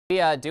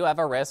We do have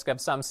a risk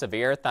of some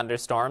severe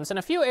thunderstorms in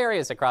a few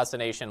areas across the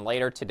nation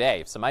later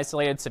today. Some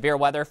isolated severe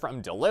weather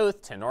from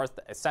Duluth to north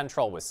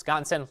central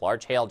Wisconsin.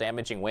 Large hail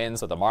damaging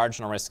winds with a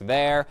marginal risk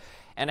there.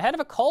 And ahead of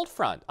a cold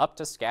front, up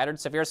to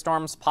scattered severe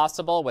storms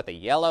possible with a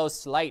yellow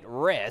slight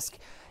risk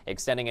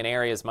extending in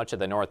areas much of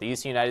the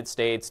northeast United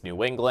States,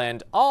 New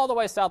England, all the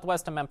way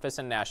southwest to Memphis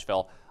and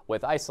Nashville,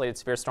 with isolated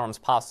severe storms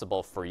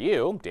possible for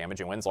you.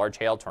 Damaging winds, large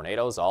hail,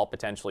 tornadoes, all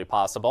potentially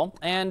possible.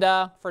 And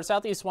for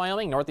southeast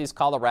Wyoming, northeast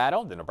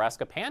Colorado, the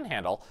Nebraska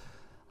Panhandle,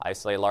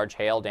 isolated large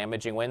hail,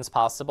 damaging winds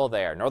possible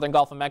there. Northern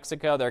Gulf of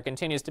Mexico, there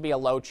continues to be a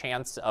low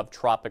chance of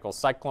tropical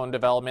cyclone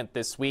development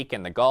this week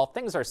in the Gulf.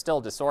 Things are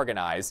still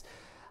disorganized.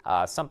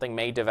 Something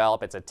may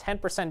develop. It's a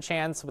 10%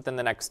 chance within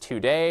the next 2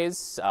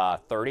 days,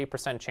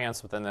 30%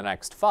 chance within the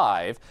next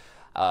 5.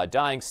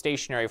 Dying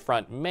stationary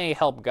front may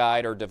help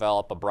guide or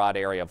develop a broad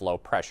area of low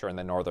pressure in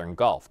the northern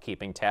Gulf.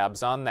 Keeping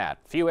tabs on that.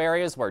 Few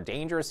areas where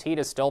dangerous heat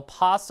is still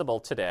possible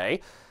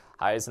today.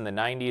 Highs in the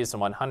 90s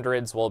and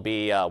 100s will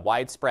be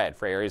widespread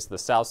for areas of the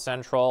south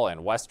central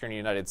and western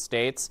United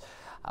States.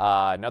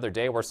 Another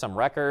day where some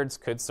records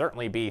could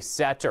certainly be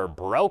set or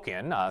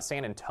broken.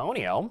 San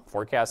Antonio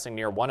forecasting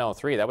near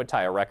 103. That would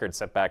tie a record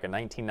set back in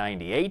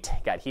 1998.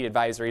 Got heat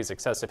advisories,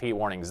 excessive heat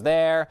warnings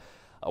there.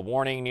 A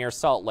warning near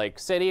Salt Lake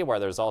City where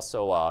there's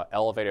also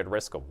elevated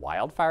risk of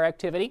wildfire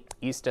activity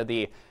east of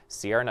the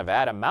Sierra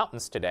Nevada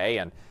mountains today,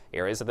 and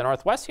areas of the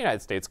northwest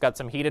United States got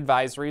some heat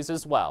advisories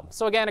as well.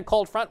 So again, a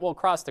cold front will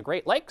cross the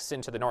Great Lakes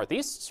into the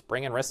northeast,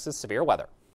 bringing risks of severe weather.